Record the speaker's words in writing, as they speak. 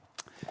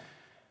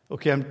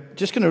Okay, I'm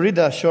just going to read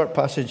a short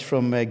passage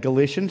from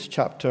Galatians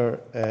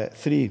chapter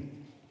 3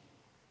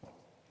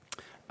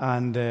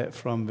 and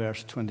from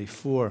verse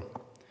 24.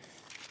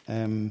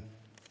 And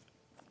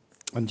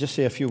just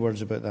say a few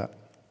words about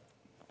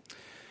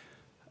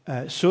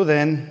that. So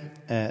then,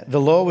 the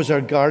law was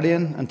our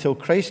guardian until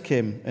Christ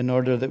came in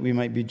order that we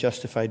might be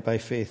justified by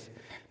faith.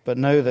 But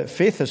now that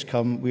faith has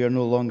come, we are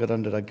no longer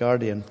under a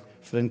guardian.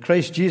 For in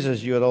Christ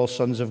Jesus you are all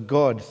sons of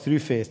God through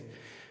faith.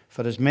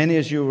 For as many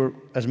of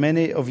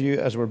you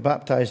as were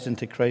baptized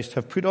into Christ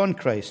have put on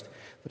Christ.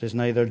 There is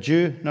neither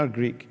Jew nor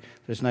Greek.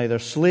 There is neither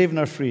slave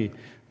nor free.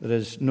 There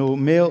is no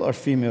male or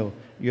female.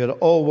 You are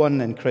all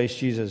one in Christ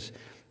Jesus.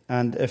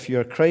 And if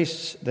you are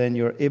Christ's, then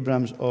you are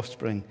Abraham's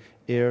offspring,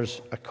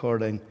 heirs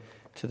according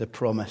to the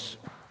promise.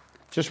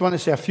 Just want to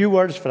say a few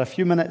words for a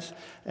few minutes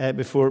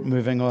before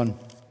moving on.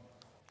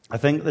 I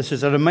think this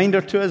is a reminder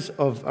to us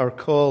of our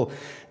call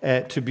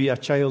to be a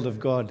child of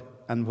God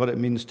and what it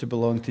means to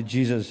belong to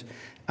Jesus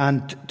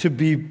and to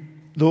be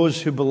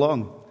those who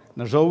belong. And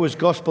there's always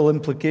gospel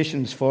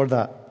implications for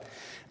that.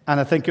 And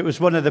I think it was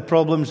one of the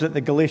problems that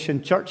the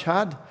Galatian church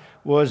had,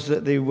 was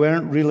that they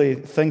weren't really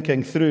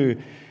thinking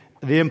through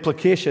the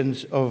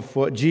implications of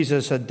what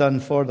Jesus had done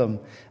for them.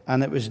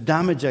 And it was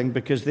damaging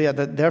because they had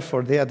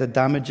a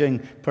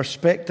damaging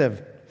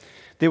perspective.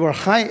 They were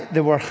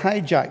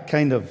hijacked,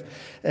 kind of.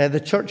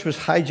 The church was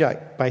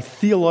hijacked by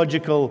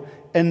theological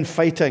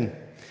infighting.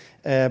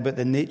 But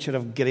the nature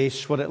of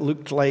grace, what it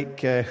looked like,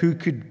 who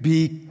could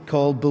be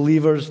called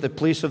believers, the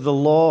place of the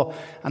law.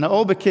 And it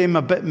all became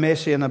a bit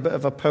messy and a bit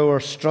of a power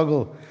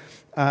struggle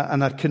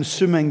and a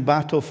consuming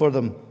battle for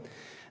them.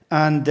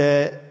 And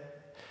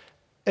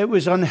it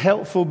was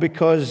unhelpful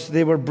because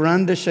they were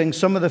brandishing,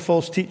 some of the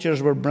false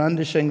teachers were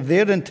brandishing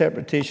their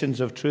interpretations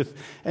of truth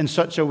in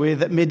such a way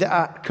that made it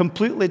a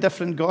completely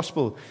different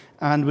gospel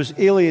and was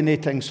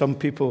alienating some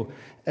people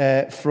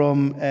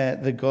from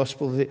the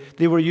gospel.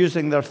 They were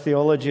using their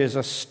theology as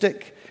a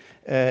stick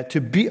to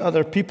beat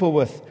other people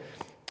with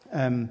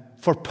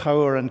for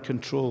power and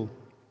control.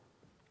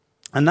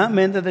 And that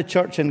meant that the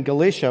church in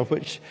Galatia,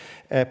 which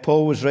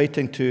Paul was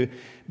writing to,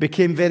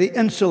 became very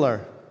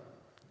insular.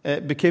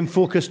 It became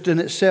focused in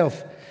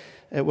itself.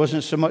 It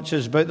wasn't so much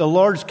as about the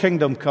Lord's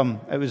kingdom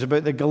come. It was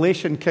about the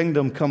Galatian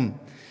kingdom come.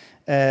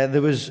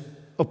 There was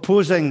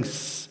opposing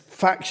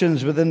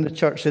factions within the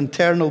church,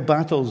 internal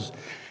battles.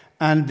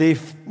 And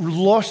they've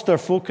lost their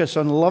focus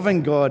on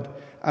loving God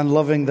and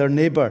loving their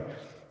neighbor.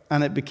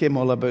 And it became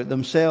all about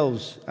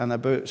themselves and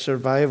about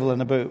survival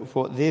and about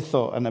what they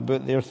thought and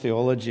about their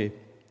theology.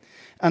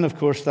 And of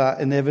course,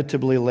 that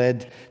inevitably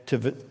led to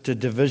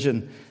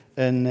division.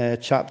 In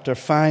chapter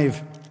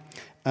 5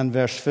 and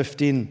verse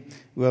 15,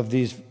 we have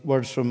these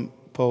words from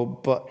Paul.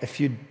 But if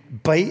you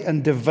bite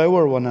and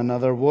devour one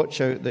another,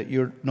 watch out that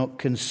you're not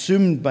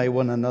consumed by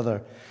one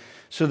another.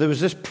 So there was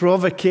this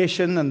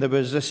provocation and there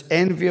was this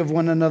envy of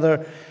one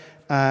another.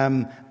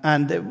 And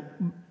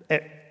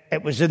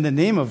it was in the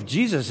name of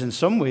Jesus in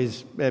some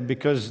ways,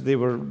 because they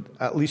were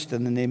at least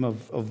in the name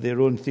of their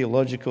own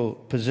theological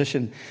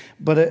position.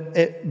 But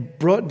it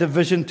brought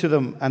division to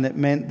them, and it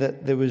meant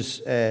that there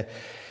was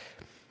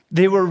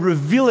they were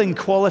revealing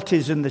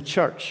qualities in the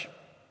church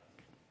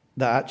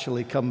that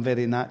actually come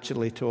very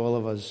naturally to all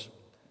of us.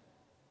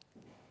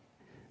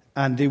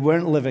 And they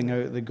weren't living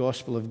out the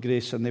gospel of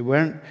grace, and they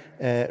weren't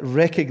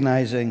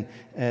recognizing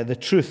the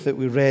truth that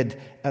we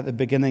read at the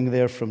beginning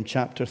there from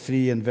chapter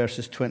 3 and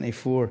verses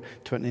 24,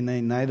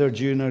 29. Neither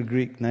Jew nor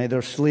Greek,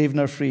 neither slave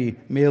nor free,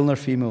 male nor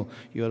female.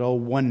 You are all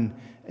one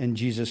in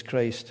Jesus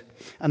Christ.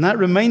 And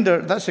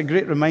that's a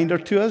great reminder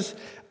to us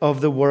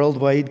of the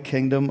worldwide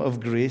kingdom of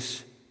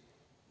grace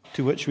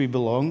to which we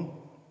belong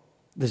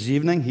this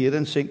evening here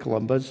in St.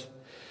 Columba's.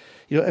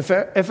 You know,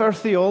 if our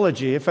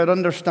theology, if our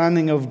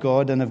understanding of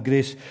God and of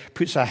grace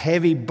puts a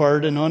heavy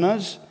burden on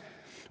us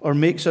or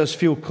makes us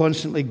feel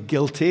constantly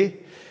guilty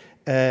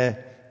and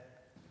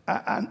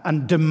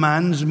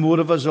demands more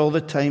of us all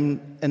the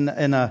time in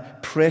a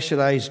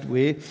pressurized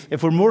way,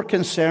 if we're more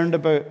concerned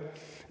about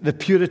the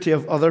purity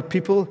of other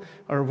people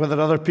or whether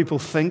other people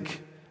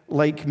think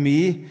like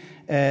me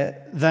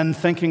than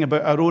thinking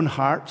about our own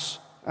hearts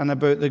and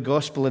about the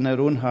gospel in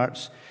our own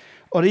hearts,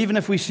 or even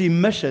if we see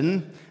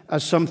mission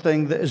as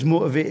something that is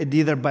motivated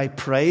either by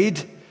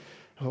pride,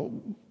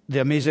 the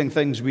amazing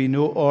things we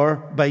know, or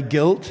by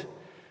guilt.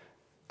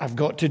 I've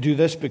got to do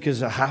this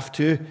because I have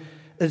to.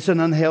 It's an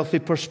unhealthy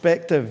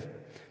perspective,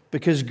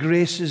 because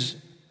grace is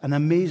an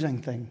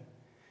amazing thing.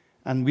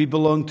 And we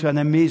belong to an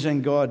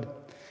amazing God.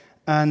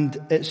 And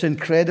it's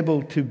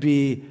incredible to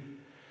be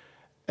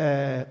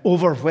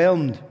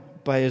overwhelmed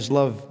by His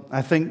love.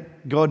 I think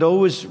God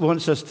always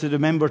wants us to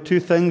remember two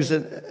things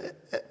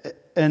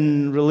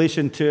in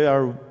relation to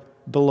our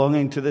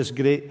belonging to this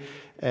great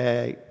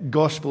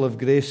gospel of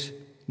grace.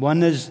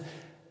 One is,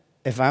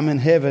 if I'm in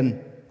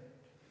heaven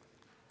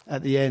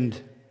at the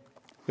end,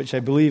 which I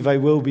believe I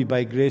will be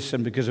by grace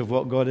and because of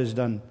what God has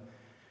done,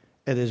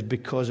 it is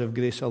because of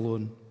grace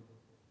alone.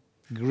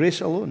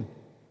 Grace alone.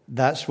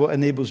 That's what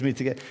enables me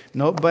to get,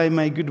 not by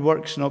my good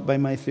works, not by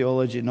my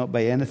theology, not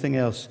by anything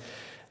else.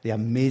 The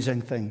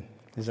amazing thing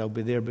is I'll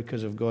be there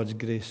because of God's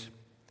grace.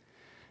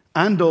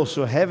 And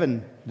also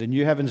heaven, the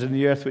new heavens and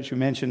the earth, which we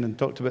mentioned and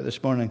talked about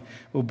this morning,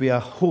 will be a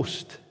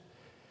host.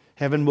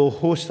 Heaven will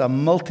host a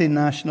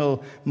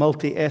multinational,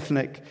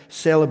 multi-ethnic,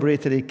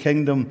 celebratory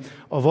kingdom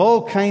of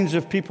all kinds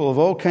of people, of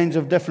all kinds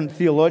of different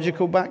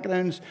theological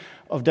backgrounds,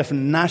 of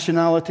different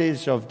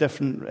nationalities, of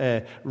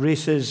different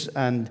races,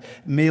 and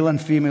male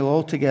and female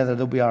all together.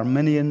 There'll be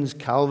Arminians,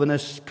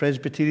 Calvinists,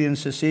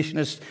 Presbyterians,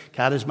 Cessationists,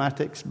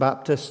 Charismatics,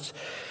 Baptists,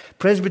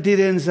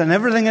 Presbyterians, and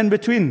everything in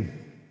between.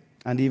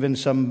 And even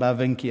some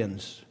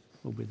Bavinkians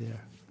will be there.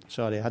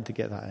 Sorry, I had to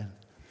get that in.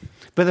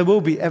 But there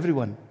will be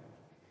everyone.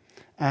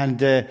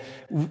 And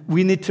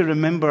we need to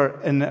remember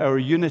in our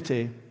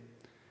unity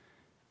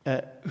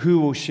who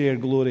will share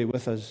glory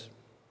with us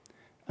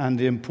and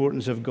the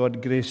importance of God's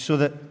grace, so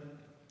that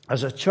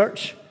as a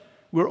church,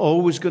 we're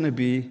always going to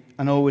be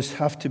and always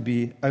have to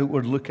be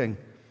outward looking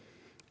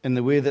in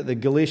the way that the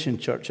Galatian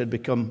church had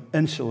become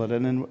insular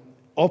and in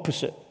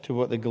opposite to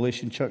what the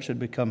Galatian church had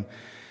become.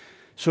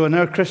 So in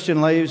our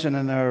Christian lives and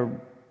in our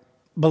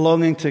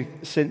belonging to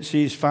St.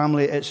 C's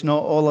family, it's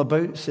not all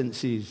about St.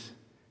 C's.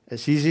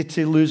 It's easy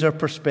to lose our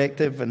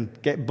perspective and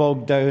get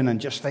bogged down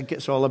and just think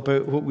it's all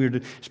about what we're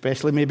doing,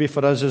 especially maybe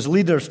for us as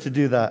leaders to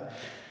do that.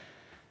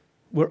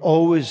 We're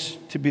always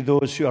to be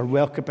those who are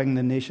welcoming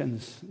the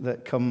nations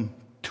that come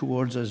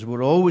towards us.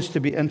 We're always to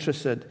be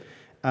interested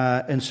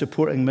in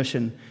supporting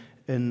mission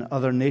in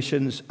other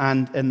nations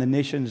and in the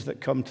nations that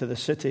come to the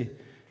city,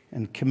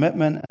 in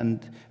commitment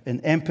and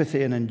in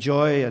empathy and in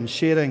joy and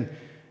sharing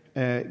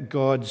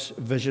God's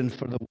vision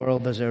for the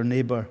world as our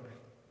neighbor.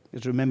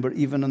 Because remember,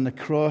 even on the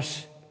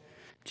cross,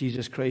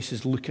 Jesus Christ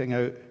is looking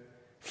out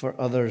for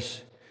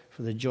others,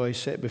 for the joy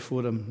set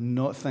before him,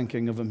 not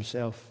thinking of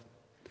himself.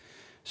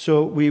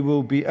 So we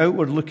will be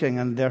outward looking,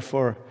 and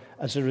therefore,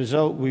 as a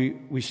result,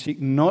 we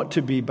seek not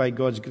to be, by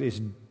God's grace,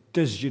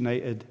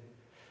 disunited,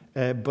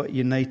 but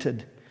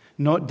united.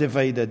 Not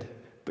divided,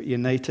 but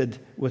united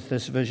with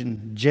this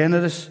vision.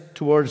 Generous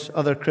towards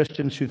other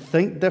Christians who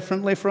think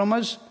differently from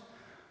us,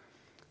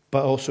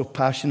 but also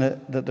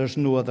passionate that there's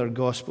no other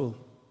gospel.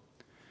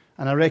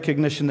 And a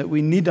recognition that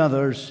we need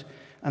others,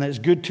 and it's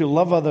good to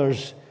love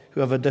others who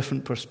have a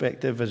different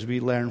perspective as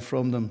we learn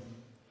from them.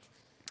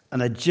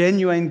 And a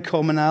genuine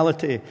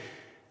commonality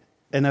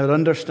in our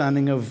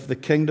understanding of the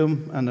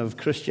kingdom and of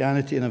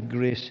Christianity and of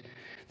grace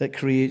that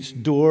creates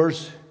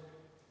doors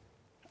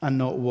and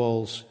not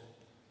walls,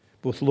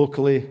 both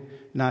locally,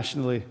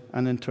 nationally,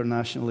 and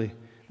internationally.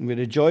 And we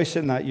rejoice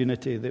in that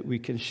unity that we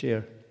can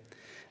share.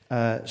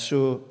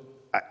 So,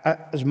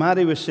 as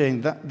Mary was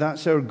saying,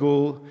 that's our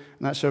goal,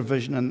 and that's our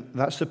vision, and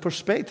that's the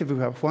perspective we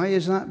have. Why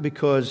is that?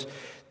 Because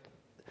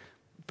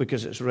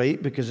it's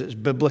right, because it's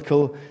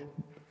biblical,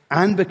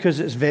 and because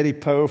it's very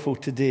powerful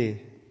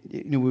today.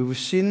 You know, we've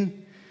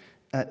seen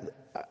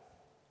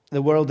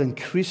the world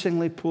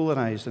increasingly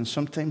polarized, and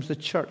sometimes the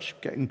church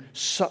getting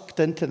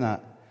sucked into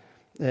that.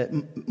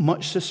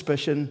 Much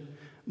suspicion,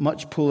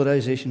 much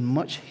polarization,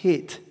 much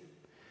hate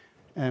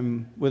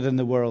within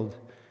the world.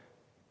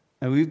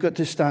 And we've got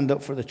to stand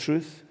up for the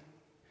truth,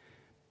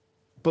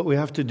 but we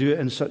have to do it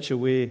in such a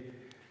way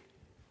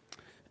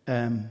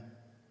that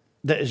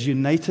is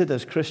united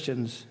as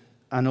Christians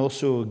and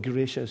also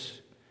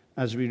gracious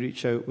as we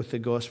reach out with the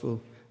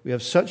gospel. We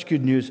have such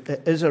good news.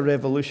 It is a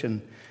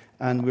revolution,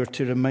 and we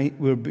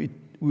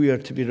are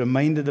to be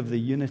reminded of the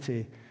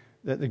unity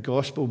that the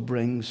gospel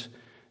brings,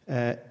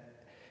 and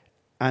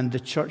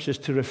the church is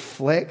to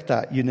reflect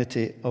that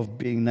unity of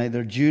being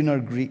neither Jew nor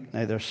Greek,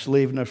 neither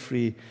slave nor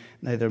free,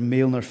 neither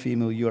male nor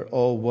female. You are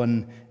all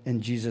one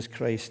in Jesus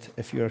Christ.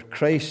 If you are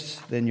Christ's,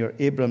 then you're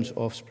Abraham's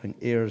offspring,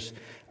 heirs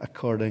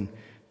according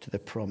to the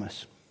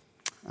promise.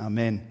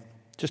 Amen.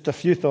 Just a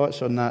few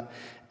thoughts on that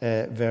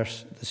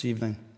verse this evening.